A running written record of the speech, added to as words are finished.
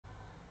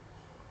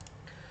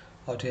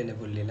how to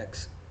enable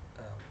Linux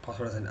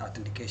password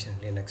authentication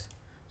in Linux.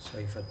 So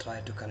if I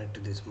try to connect to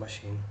this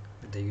machine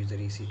with the user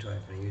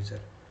ec2-user,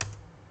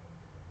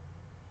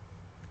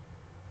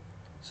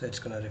 so it's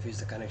gonna refuse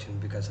the connection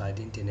because I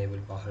didn't enable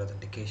password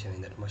authentication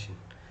in that machine.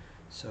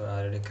 So I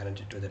already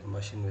connected to that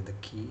machine with the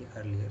key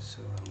earlier,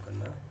 so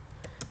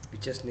we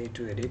just need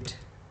to edit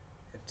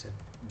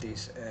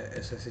this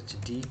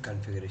sshd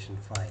configuration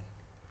file,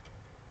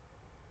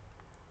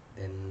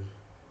 then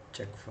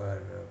check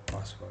for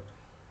password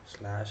 /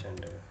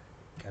 and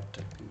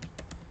capital P,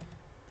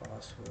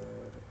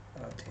 password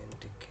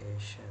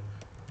authentication,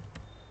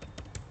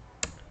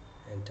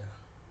 enter.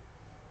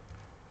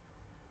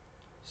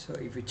 So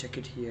if you check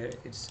it here,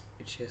 it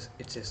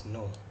says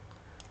no,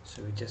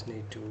 so we just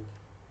need to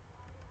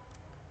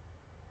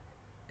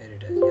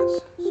edit as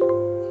yes.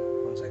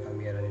 So once I come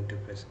here, I need to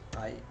press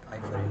I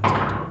for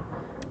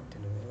insert,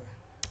 then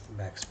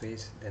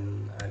backspace,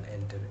 then I'll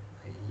enter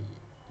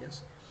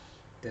yes,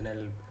 then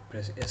I'll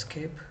press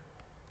escape,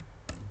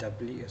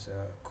 W as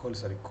a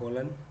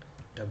colon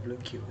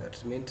WQ,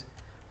 that means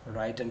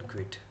write and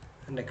quit,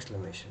 and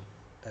exclamation.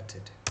 That's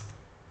it.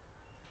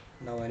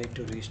 Now I need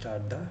to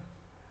restart the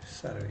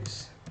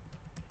service.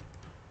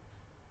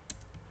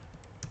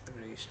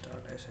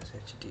 Restart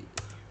sshd.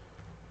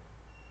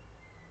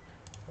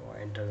 Oh,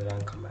 I enter the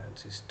wrong command,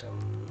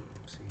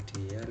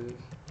 systemctl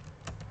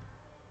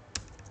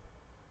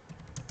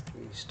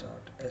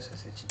restart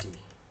sshd.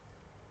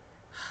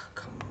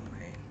 Come on,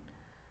 man,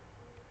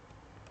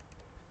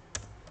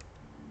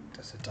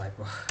 that's a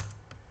typo.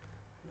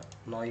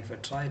 Now if I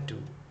try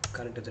to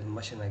connect to that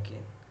machine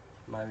again,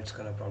 now it's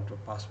gonna prompt for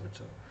password,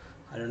 so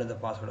I don't know the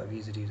password of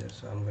user either,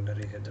 so I'm gonna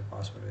reset the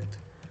password with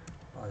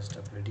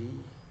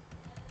passwd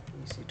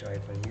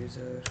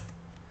ec2-user,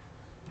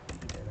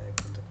 then I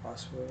put the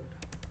password.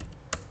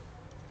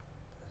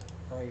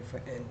 Now if I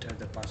enter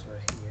the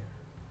password here,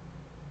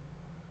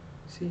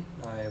 see,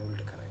 now I'm able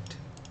to connect.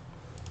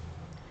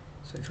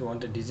 So if you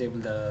want to disable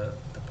the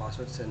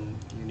passwords, then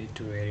you need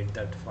to edit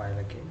that file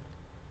again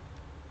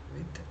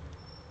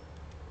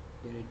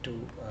you need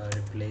to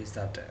replace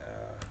that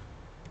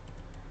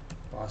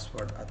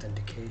password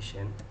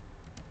authentication.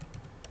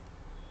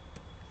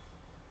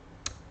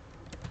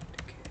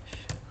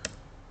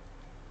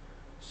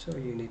 So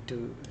you need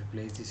to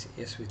replace this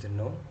yes with a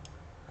no,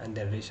 and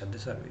then restart the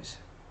service.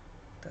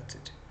 That's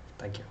it.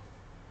 Thank you.